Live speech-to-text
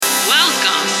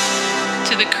Welcome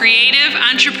to the Creative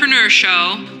Entrepreneur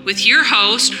Show with your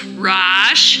host,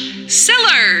 Raj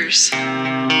Sillers.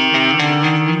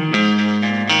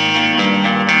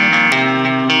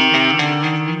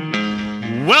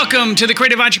 Welcome to the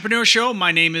Creative Entrepreneur Show.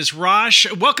 My name is Raj.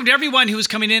 Welcome to everyone who's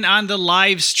coming in on the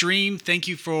live stream. Thank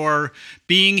you for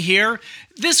being here.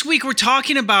 This week we're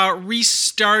talking about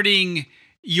restarting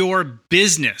your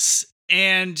business.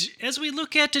 And as we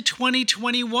look at to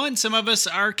 2021, some of us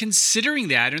are considering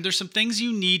that, and there's some things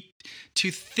you need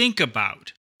to think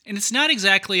about. And it's not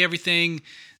exactly everything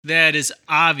that is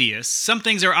obvious. Some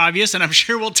things are obvious, and I'm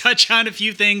sure we'll touch on a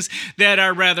few things that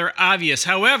are rather obvious.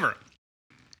 However,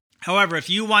 if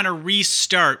you want to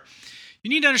restart, you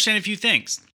need to understand a few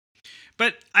things.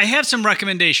 But I have some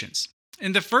recommendations.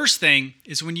 And the first thing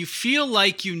is when you feel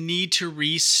like you need to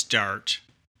restart,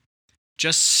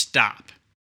 just stop.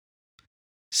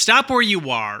 Stop where you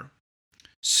are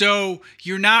so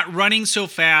you're not running so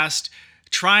fast,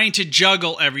 trying to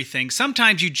juggle everything.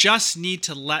 Sometimes you just need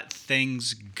to let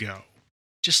things go.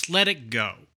 Just let it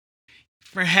go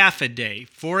for half a day,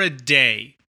 for a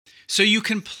day, so you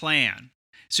can plan,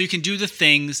 so you can do the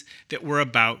things that we're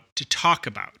about to talk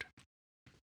about.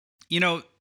 You know,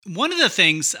 one of the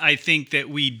things I think that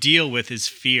we deal with is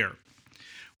fear.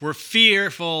 We're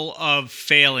fearful of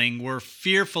failing. We're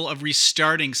fearful of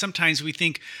restarting. Sometimes we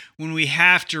think when we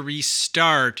have to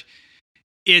restart,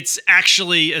 it's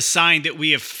actually a sign that we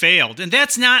have failed. And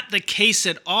that's not the case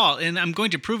at all. And I'm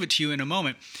going to prove it to you in a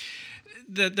moment.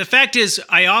 The fact is,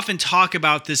 I often talk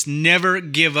about this never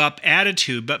give up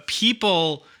attitude, but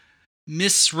people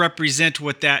misrepresent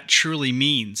what that truly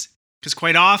means. Because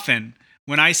quite often,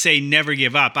 when I say never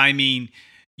give up, I mean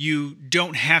you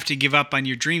don't have to give up on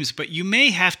your dreams, but you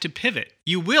may have to pivot.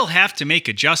 You will have to make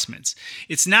adjustments.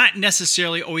 It's not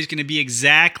necessarily always going to be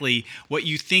exactly what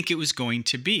you think it was going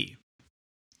to be.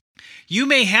 You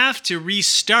may have to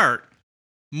restart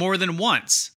more than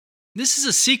once. This is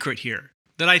a secret here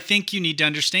that I think you need to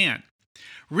understand.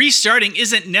 Restarting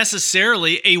isn't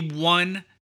necessarily a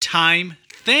one-time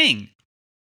thing.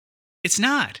 It's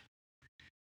not.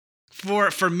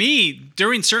 For me,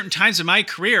 during certain times of my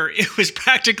career, it was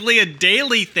practically a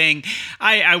daily thing.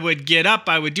 I would get up,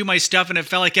 I would do my stuff, and it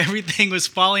felt like everything was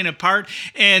falling apart.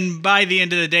 And by the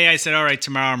end of the day, I said, all right,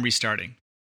 tomorrow I'm restarting.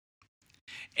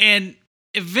 And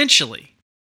eventually,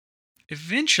 it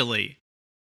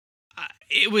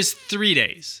was 3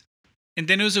 days. And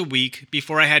then it was a week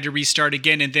before I had to restart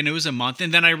again. And then it was a month.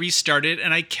 And then I restarted,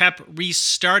 and I kept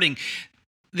restarting.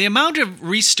 The amount of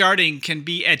restarting can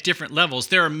be at different levels.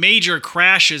 There are major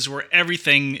crashes where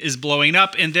everything is blowing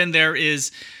up, and then there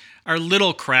are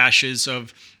little crashes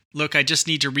of, look, I just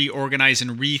need to reorganize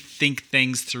and rethink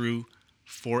things through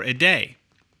for a day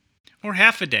or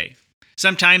half a day.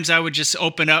 Sometimes I would just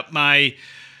open up my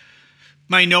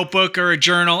notebook or a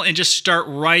journal and just start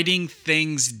writing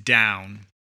things down,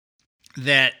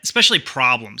 that, especially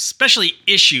problems, especially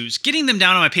issues, getting them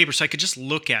down on my paper so I could just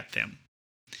look at them.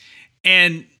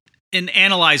 And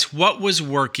analyze what was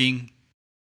working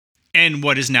and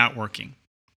what is not working.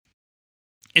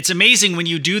 It's amazing when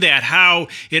you do that, how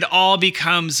it all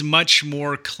becomes much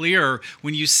more clear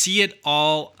when you see it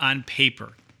all on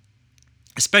paper,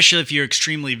 especially if you're an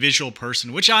extremely visual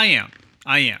person, which I am.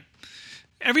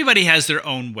 Everybody has their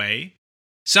own way.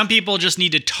 Some people just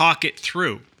need to talk it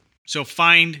through. So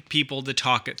find people to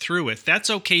talk it through with. That's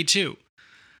okay too.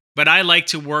 But I like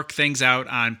to work things out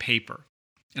on paper.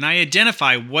 And I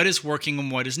identify what is working and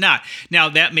what is not. Now,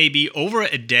 that may be over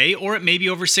a day, or it may be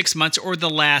over 6 months, or the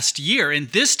last year. And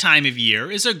this time of year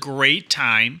is a great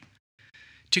time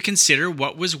to consider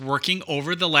what was working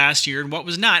over the last year and what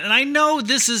was not. And I know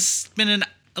this has been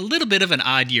a little bit of an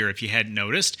odd year, if you hadn't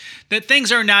noticed, that things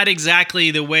are not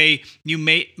exactly the way you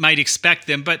might expect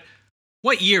them. But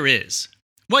what year is?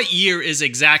 What year is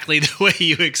exactly the way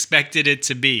you expected it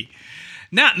to be?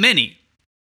 Not many.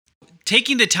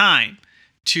 Taking the time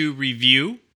to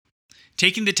review,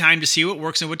 taking the time to see what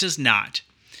works and what does not,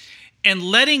 and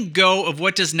letting go of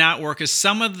what does not work is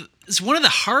one of the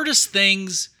hardest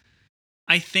things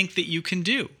I think that you can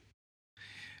do.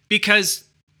 Because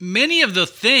many of the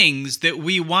things that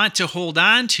we want to hold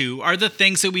on to are the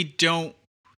things that we don't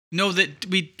know, that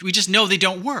we just know they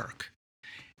don't work.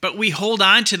 But we hold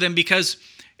on to them because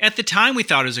at the time we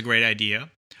thought it was a great idea,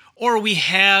 or we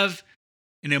have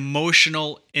an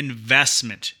emotional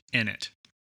investment in it.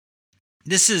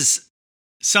 This is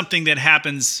something that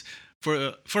happens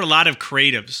for a lot of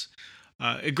creatives.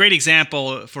 A great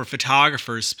example for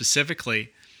photographers specifically.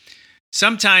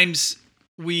 Sometimes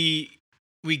we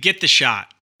get the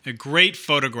shot, a great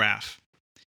photograph.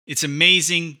 It's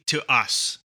amazing to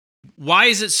us. Why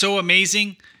is it so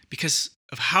amazing? because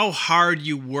of how hard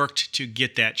you worked to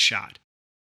get that shot.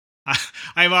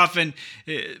 I've often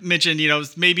mentioned,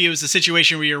 maybe it was a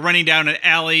situation where you're running down an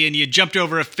alley and you jumped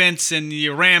over a fence and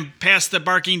you ran past the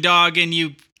barking dog and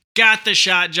you got the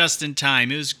shot just in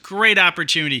time. It was a great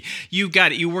opportunity. You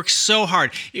got it. You worked so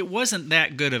hard. It wasn't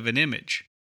that good of an image.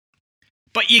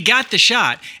 But you got the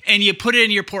shot and you put it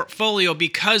in your portfolio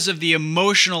because of the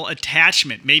emotional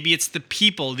attachment. Maybe it's the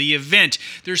people, the event.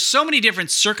 There's so many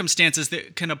different circumstances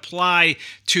that can apply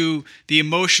to the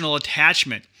emotional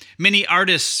attachment. Many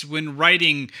artists, when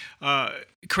writing,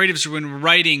 creatives, when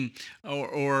writing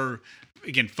or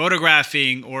again,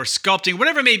 photographing or sculpting,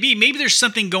 whatever it may be, maybe there's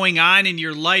something going on in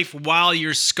your life while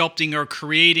you're sculpting or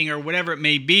creating or whatever it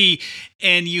may be,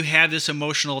 and you have this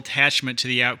emotional attachment to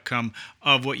the outcome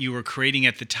of what you were creating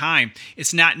at the time.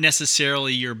 It's not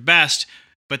necessarily your best,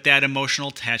 but that emotional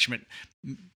attachment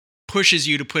pushes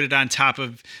you to put it on top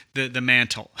of the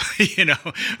mantle,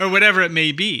 or whatever it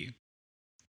may be.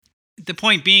 The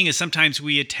point being is sometimes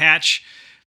we attach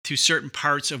to certain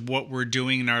parts of what we're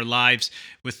doing in our lives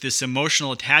with this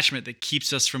emotional attachment that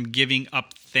keeps us from giving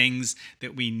up things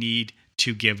that we need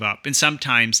to give up. And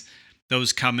sometimes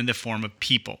those come in the form of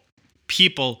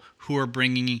people who are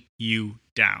bringing you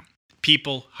down,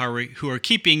 people who are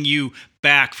keeping you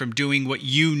back from doing what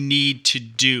you need to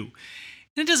do.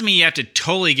 And it doesn't mean you have to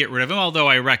totally get rid of them, although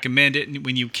I recommend it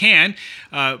when you can.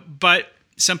 But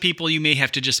some people you may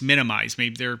have to just minimize.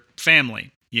 Maybe they're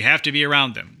family. You have to be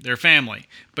around them. They're family,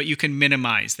 but you can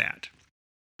minimize that.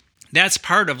 That's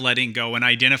part of letting go and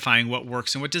identifying what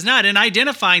works and what does not, and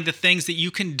identifying the things that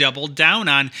you can double down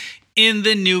on in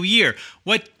the new year.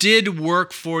 What did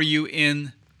work for you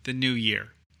in the new year?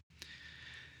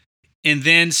 And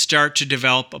then start to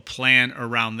develop a plan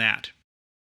around that.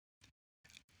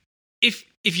 If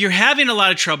you're having a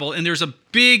lot of trouble and there's a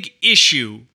big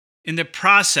issue in the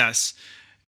process,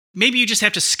 maybe you just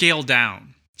have to scale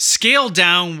down. Scale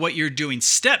down what you're doing.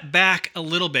 Step back a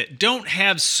little bit. Don't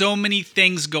have so many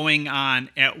things going on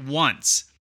at once.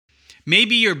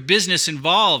 Maybe your business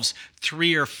involves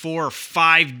 3 or 4 or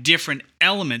 5 different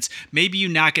elements. Maybe you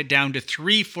knock it down to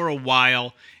 3 for a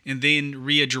while and then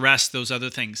readdress those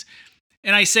other things.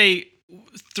 And I say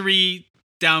 3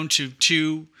 down to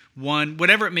 2, 1,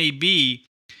 whatever it may be,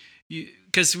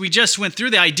 because we just went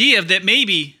through the idea of that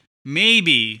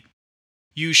maybe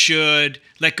you should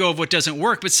let go of what doesn't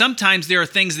work. But sometimes there are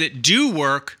things that do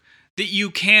work that you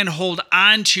can hold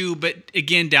on to, but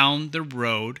again, down the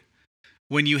road,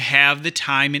 when you have the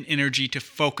time and energy to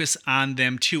focus on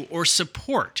them too, or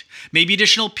support, maybe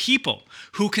additional people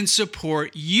who can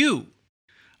support you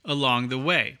along the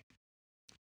way.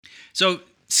 So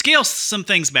scale some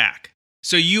things back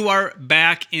so you are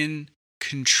back in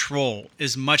control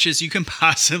as much as you can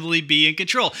possibly be in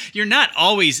control. You're not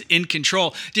always in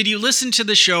control. Did you listen to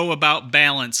the show about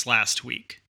balance last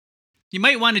week? You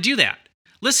might want to do that.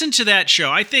 Listen to that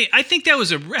show. I think that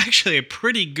was actually a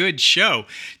pretty good show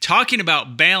talking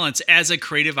about balance as a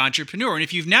creative entrepreneur. And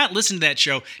if you've not listened to that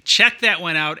show, check that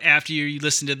one out after you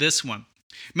listen to this one.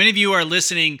 Many of you are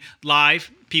listening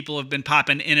live. People have been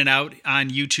popping in and out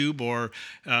on YouTube or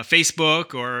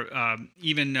Facebook or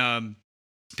even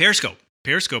Periscope.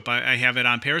 I have it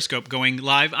on Periscope going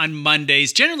live on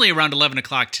Mondays, generally around 11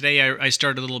 o'clock. Today I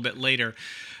started a little bit later.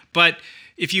 But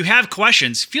if you have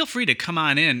questions, feel free to come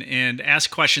on in and ask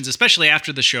questions, especially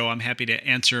after the show. I'm happy to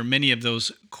answer many of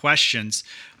those questions.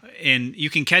 And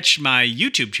you can catch my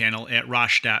YouTube channel at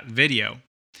rosh.video.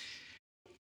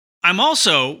 I'm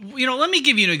also, let me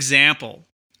give you an example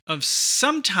of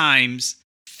sometimes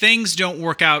things don't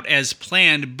work out as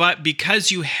planned, but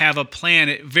because you have a plan,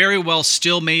 it very well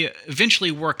still may eventually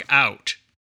work out.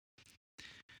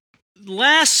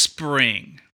 Last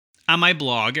spring, on my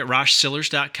blog at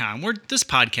roshsillers.com, where this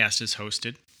podcast is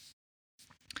hosted,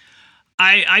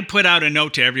 I put out a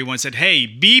note to everyone that said, hey,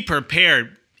 be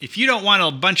prepared. If you don't want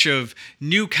a bunch of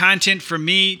new content from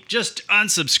me, just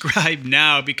unsubscribe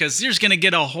now because you're just going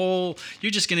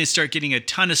to start getting a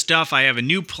ton of stuff. I have a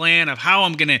new plan of how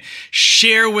I'm going to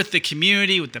share with the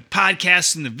community, with the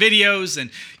podcasts and the videos and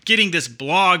getting this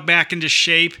blog back into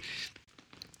shape.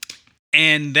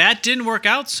 And that didn't work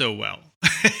out so well.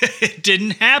 It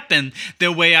didn't happen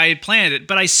the way I had planned it,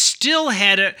 but I still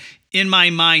had it in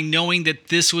my mind knowing that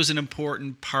this was an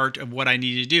important part of what I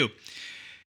needed to do.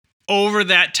 Over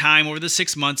that time, over the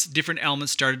 6 months, different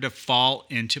elements started to fall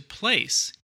into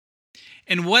place.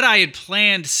 And what I had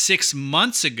planned 6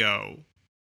 months ago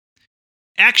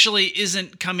actually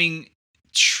isn't coming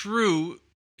true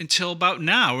until about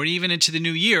now, or even into the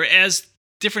new year, as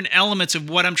different elements of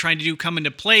what I'm trying to do come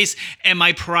into place, and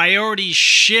my priorities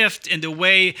shift, and the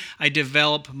way I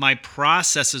develop my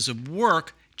processes of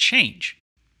work change.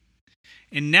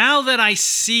 And now that I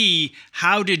see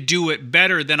how to do it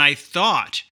better than I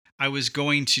thought I was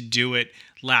going to do it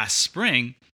last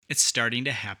spring, it's starting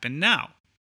to happen now.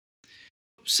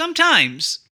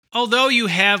 Sometimes, although you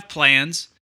have plans,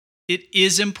 it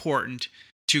is important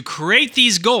to create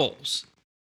these goals,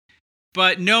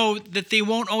 but know that they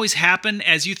won't always happen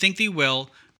as you think they will.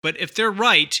 But if they're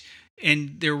right,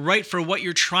 and they're right for what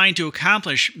you're trying to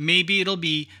accomplish, maybe it'll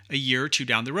be a year or two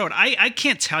down the road. I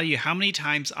can't tell you how many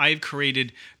times I've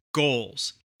created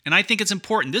goals, and I think it's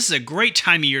important. This is a great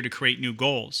time of year to create new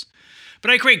goals.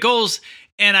 But I create goals,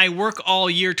 and I work all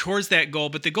year towards that goal,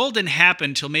 but the goal didn't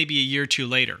happen until maybe a year or two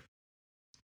later.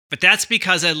 But that's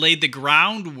because I laid the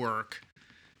groundwork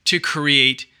to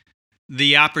create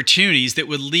the opportunities that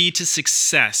would lead to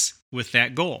success with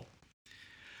that goal.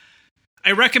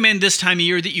 I recommend this time of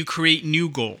year that you create new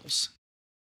goals.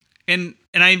 And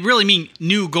I really mean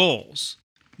new goals,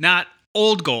 not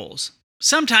old goals.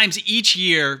 Sometimes each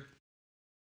year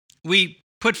we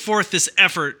put forth this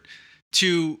effort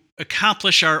to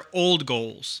accomplish our old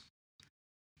goals.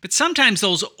 But sometimes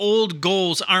those old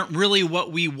goals aren't really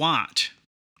what we want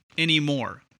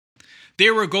anymore. They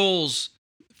were goals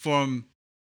from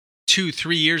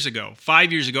 2-3 years ago,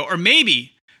 5 years ago, or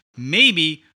maybe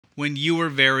when you were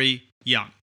very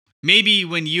young. Maybe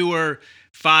when you were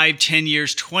 5, 10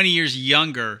 years, 20 years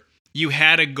younger, you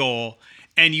had a goal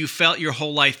and you felt your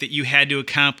whole life that you had to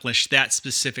accomplish that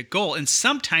specific goal. And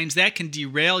sometimes that can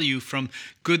derail you from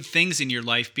good things in your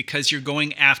life because you're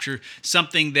going after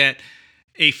something that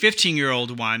a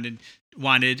 15-year-old wanted,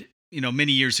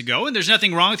 many years ago. And there's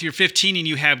nothing wrong with you're 15 and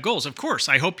you have goals. Of course,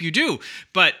 I hope you do.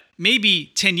 But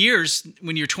maybe 10 years,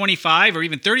 when you're 25 or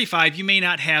even 35, you may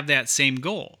not have that same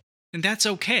goal. And that's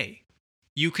okay.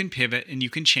 You can pivot and you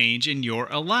can change, and you're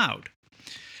allowed.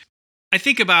 I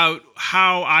think about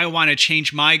how I want to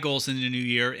change my goals in the new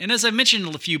year. And as I mentioned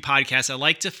in a few podcasts, I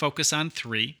like to focus on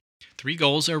 3. 3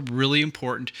 goals are really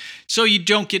important so you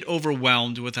don't get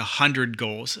overwhelmed with 100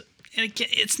 goals. And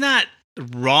it's not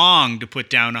wrong to put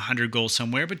down 100 goals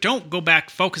somewhere, but don't go back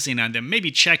focusing on them. Maybe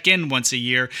check in once a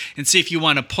year and see if you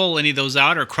want to pull any of those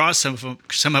out or cross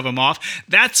some of them off.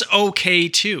 That's okay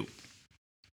too.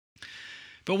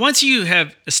 But once you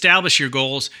have established your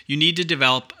goals, you need to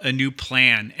develop a new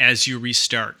plan as you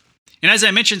restart. And as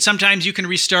I mentioned, sometimes you can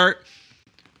restart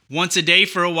once a day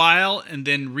for a while and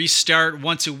then restart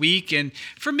once a week. And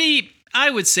for me, I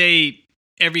would say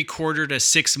every quarter to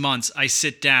 6 months, I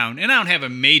sit down, and I don't have a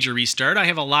major restart. I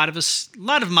have a lot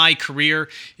of my career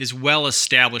is well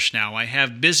established now. I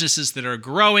have businesses that are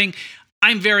growing.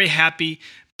 I'm very happy,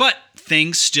 but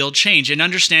things still change. And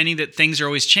understanding that things are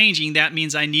always changing, that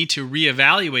means I need to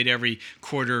reevaluate every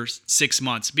quarter, 6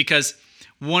 months, because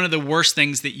one of the worst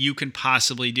things that you can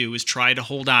possibly do is try to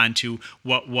hold on to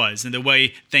what was and the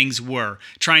way things were.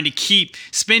 Trying to keep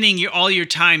spending all your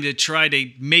time to try to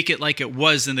make it like it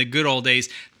was in the good old days,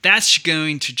 that's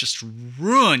going to just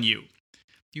ruin you.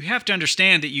 You have to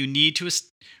understand that you need to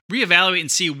reevaluate and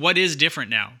see what is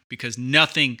different now, because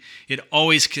it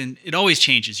always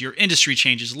changes. Your industry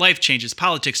changes, life changes,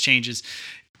 politics changes,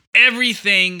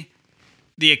 everything,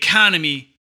 the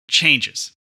economy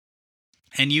changes.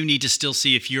 And you need to still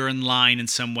see if you're in line in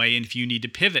some way and if you need to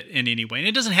pivot in any way. And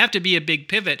it doesn't have to be a big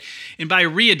pivot. And by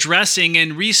readdressing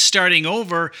and restarting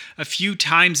over a few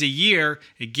times a year,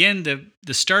 again,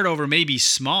 the start over may be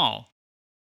small,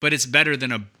 but it's better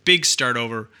than a big start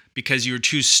over because you were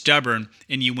too stubborn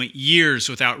and you went years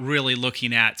without really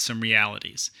looking at some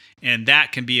realities. And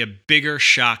that can be a bigger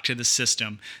shock to the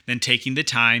system than taking the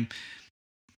time,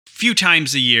 few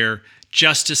times a year,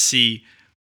 just to see,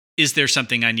 is there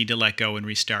something I need to let go and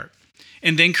restart?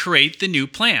 And then create the new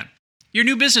plan, your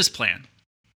new business plan.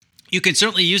 You can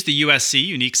certainly use the USC,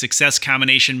 Unique Success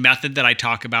Combination Method, that I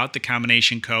talk about, the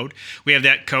combination code. We have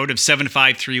that code of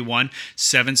 7531,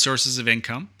 7 sources of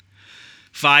income,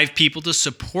 5 people to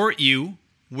support you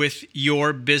with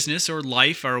your business or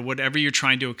life or whatever you're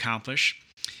trying to accomplish,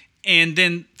 and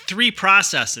then 3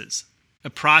 processes. A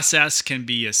process can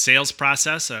be a sales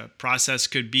process. A process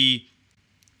could be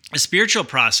a spiritual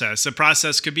process. A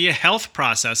process could be a health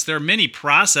process. There are many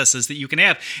processes that you can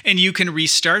have, and you can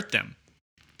restart them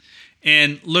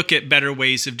and look at better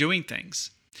ways of doing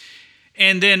things.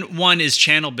 And then 1 is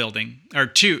channel building, or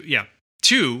 3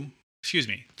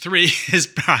 is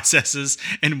processes,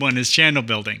 and 1 is channel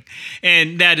building.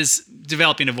 And that is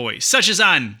developing a voice, such as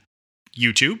on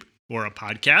YouTube, or a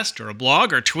podcast, or a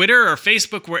blog, or Twitter, or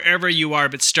Facebook, wherever you are.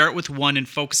 But start with 1 and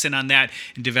focus in on that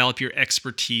and develop your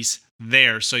expertise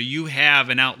there. So you have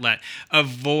an outlet, a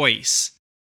voice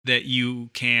that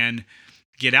you can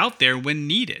get out there when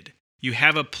needed. You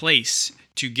have a place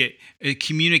to get a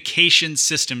communication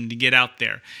system to get out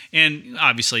there. And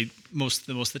obviously, most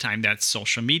of the time, that's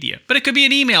social media. But it could be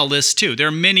an email list too. There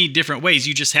are many different ways.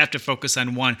 You just have to focus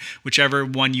on one, whichever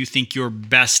one you think you're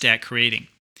best at creating.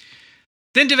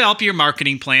 Then develop your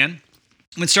marketing plan.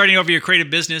 When starting over your creative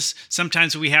business,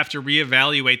 sometimes we have to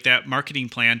reevaluate that marketing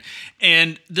plan.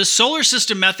 And the solar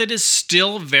system method is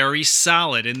still very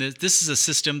solid. And this is a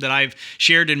system that I've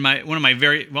shared in my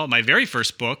very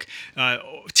first book.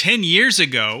 10 years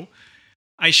ago,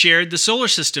 I shared the solar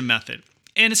system method.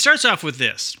 And it starts off with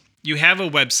this. You have a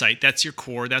website. That's your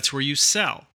core. That's where you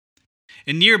sell.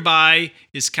 And nearby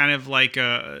is kind of like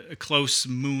a close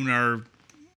moon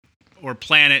or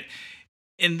planet.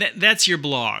 And that's your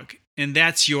blog. And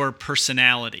that's your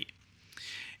personality.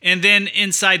 And then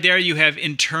inside there, you have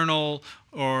internal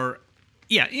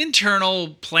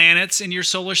planets in your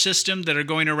solar system that are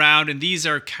going around. And these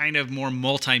are kind of more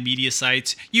multimedia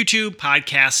sites. YouTube,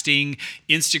 podcasting,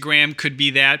 Instagram could be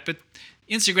that. But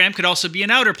Instagram could also be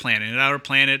an outer planet. An outer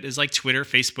planet is like Twitter,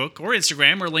 Facebook, or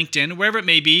Instagram, or LinkedIn, wherever it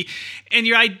may be. And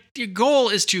your goal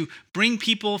is to bring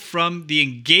people from the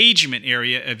engagement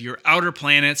area of your outer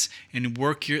planets and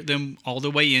work them all the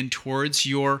way in towards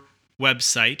your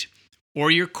website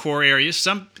or your core areas.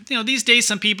 These days,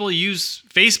 some people use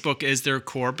Facebook as their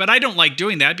core, but I don't like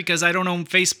doing that because I don't own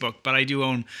Facebook, but I do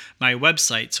own my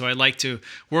website. So I like to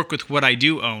work with what I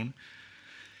do own.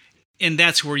 And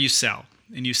that's where you sell.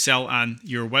 And you sell on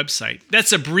your website.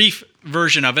 That's a brief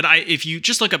version of it. If you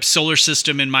just look up solar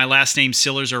system and my last name,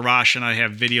 Sillers or Rosh, and I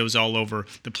have videos all over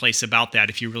the place about that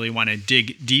if you really want to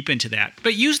dig deep into that.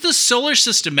 But use the solar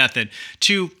system method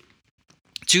to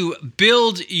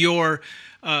build your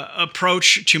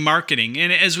approach to marketing.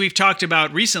 And as we've talked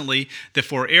about recently, the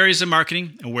 4 areas of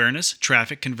marketing: awareness,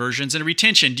 traffic, conversions, and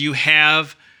retention. Do you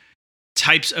have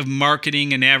types of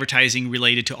marketing and advertising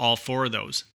related to all 4 of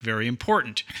those? Very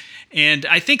important. And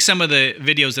I think some of the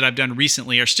videos that I've done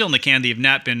recently are still in the can. They have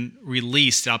not been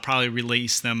released. I'll probably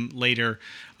release them later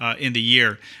in the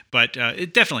year. But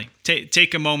definitely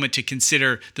take a moment to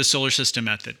consider the solar system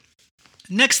method.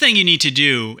 Next thing you need to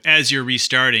do as you're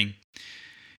restarting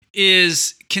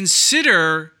is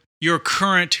consider your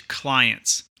current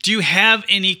clients. Do you have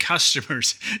any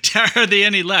customers? Are there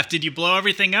any left? Did you blow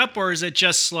everything up, or is it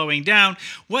just slowing down?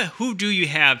 Who do you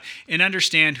have? And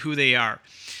understand who they are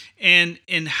and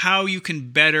how you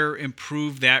can better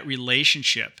improve that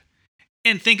relationship.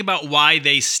 And think about why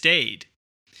they stayed.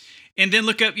 And then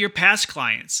look at your past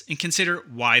clients and consider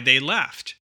why they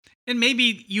left. And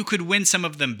maybe you could win some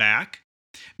of them back.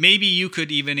 Maybe you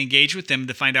could even engage with them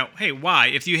to find out, hey, why?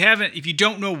 If you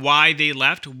don't know why they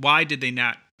left, why did they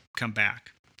not come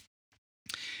back?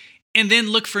 And then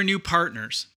look for new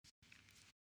partners.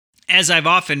 As I've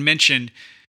often mentioned,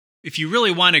 if you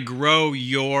really want to grow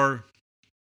your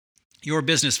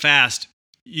business fast,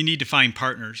 you need to find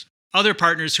partners. Other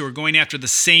partners who are going after the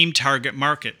same target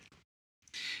market.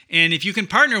 And if you can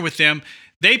partner with them,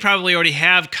 they probably already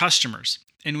have customers.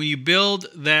 And when you build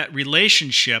that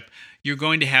relationship, you're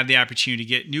going to have the opportunity to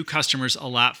get new customers a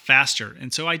lot faster.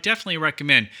 And so I definitely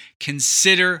recommend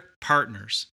consider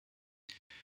partners.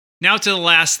 Now to the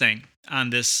last thing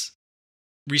on this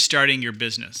restarting your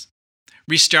business.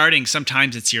 Restarting,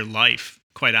 sometimes it's your life,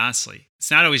 quite honestly.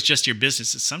 It's not always just your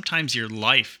business. It's sometimes your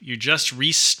life. You're just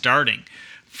restarting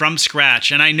from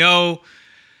scratch. And I know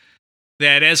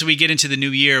that as we get into the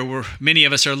new year, many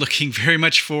of us are looking very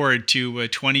much forward to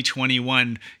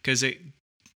 2021 because it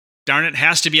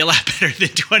has to be a lot better than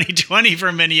 2020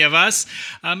 for many of us.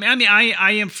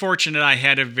 I am fortunate I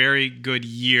had a very good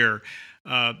year.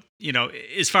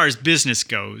 As far as business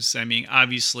goes,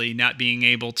 obviously not being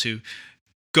able to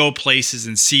go places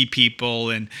and see people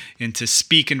and to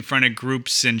speak in front of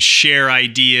groups and share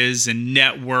ideas and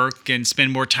network and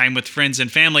spend more time with friends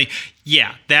and family.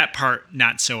 Yeah, that part,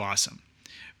 not so awesome.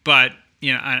 But,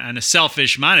 on a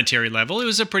selfish monetary level, it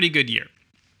was a pretty good year.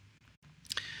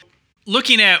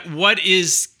 Looking at what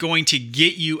is going to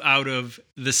get you out of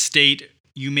the state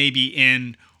you may be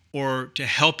in or to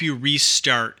help you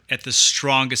restart at the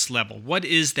strongest level. What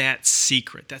is that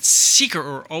secret? That secret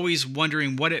we're always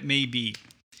wondering what it may be.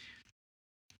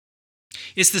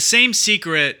 It's the same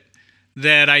secret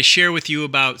that I share with you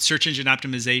about search engine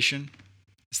optimization.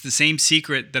 It's the same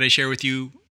secret that I share with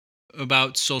you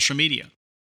about social media.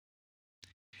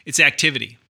 It's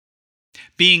activity.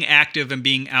 Being active and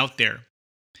being out there.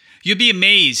 You'll be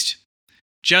amazed.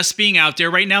 Just being out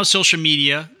there. Right now, social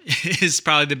media is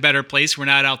probably the better place. We're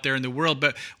not out there in the world.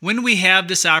 But when we have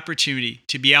this opportunity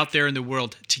to be out there in the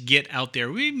world, to get out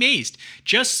there, we're amazed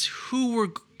just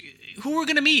who who we're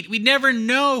going to meet. We never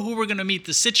know who we're going to meet,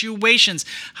 the situations.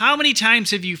 How many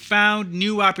times have you found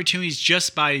new opportunities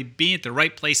just by being at the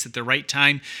right place at the right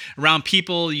time around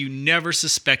people you never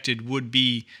suspected would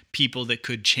be people that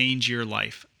could change your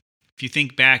life? If you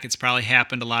think back, it's probably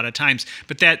happened a lot of times,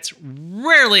 but that's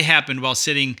rarely happened while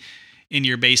sitting in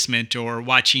your basement or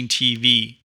watching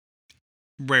TV.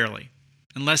 Rarely.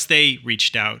 Unless they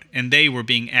reached out and they were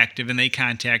being active and they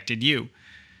contacted you.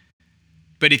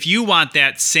 But if you want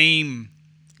that same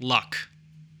luck,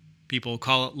 people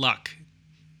call it luck.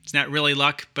 It's not really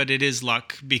luck, but it is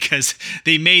luck because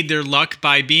they made their luck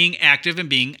by being active and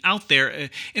being out there.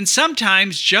 And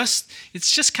sometimes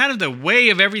it's just kind of the way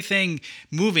of everything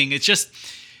moving. It's just,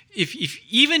 if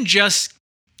even just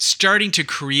starting to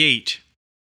create,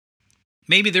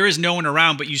 maybe there is no one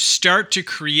around, but you start to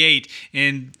create.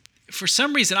 And for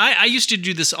some reason, I used to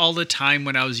do this all the time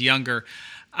when I was younger.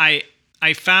 I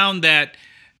found that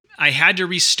I had to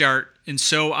restart, and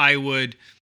so I would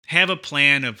have a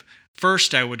plan of,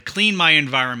 first I would clean my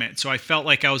environment so I felt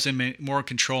like I was in more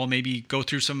control, maybe go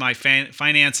through some of my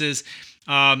finances,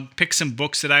 pick some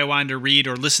books that I wanted to read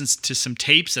or listen to some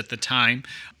tapes at the time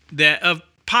that of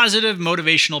positive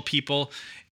motivational people,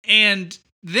 and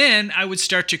then I would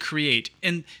start to create.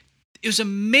 And it was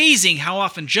amazing how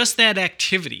often just that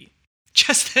activity,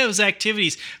 just those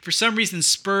activities, for some reason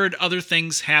spurred other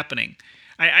things happening.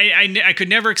 I could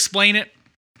never explain it,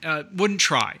 wouldn't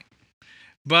try.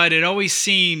 But it always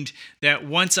seemed that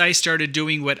once I started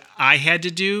doing what I had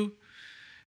to do,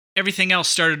 everything else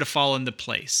started to fall into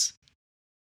place.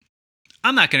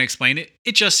 I'm not going to explain it.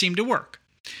 It just seemed to work.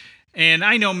 And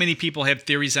I know many people have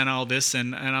theories on all this,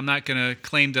 and I'm not going to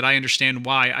claim that I understand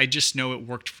why. I just know it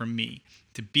worked for me.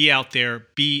 To be out there,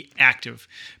 be active.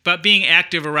 But being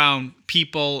active around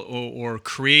people or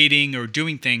creating or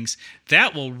doing things,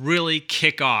 that will really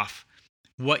kick off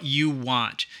what you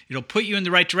want. It'll put you in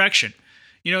the right direction.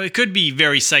 You know, it could be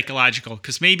very psychological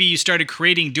because maybe you started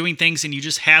creating, doing things, and you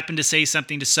just happened to say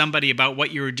something to somebody about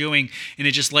what you were doing, and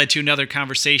it just led to another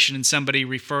conversation and somebody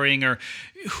referring, or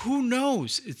who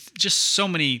knows? It's just so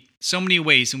many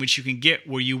ways in which you can get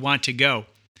where you want to go.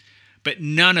 But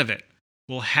none of it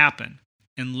will happen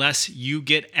unless you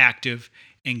get active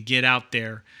and get out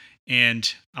there.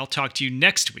 And I'll talk to you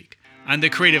next week on the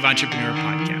Creative Entrepreneur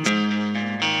Podcast.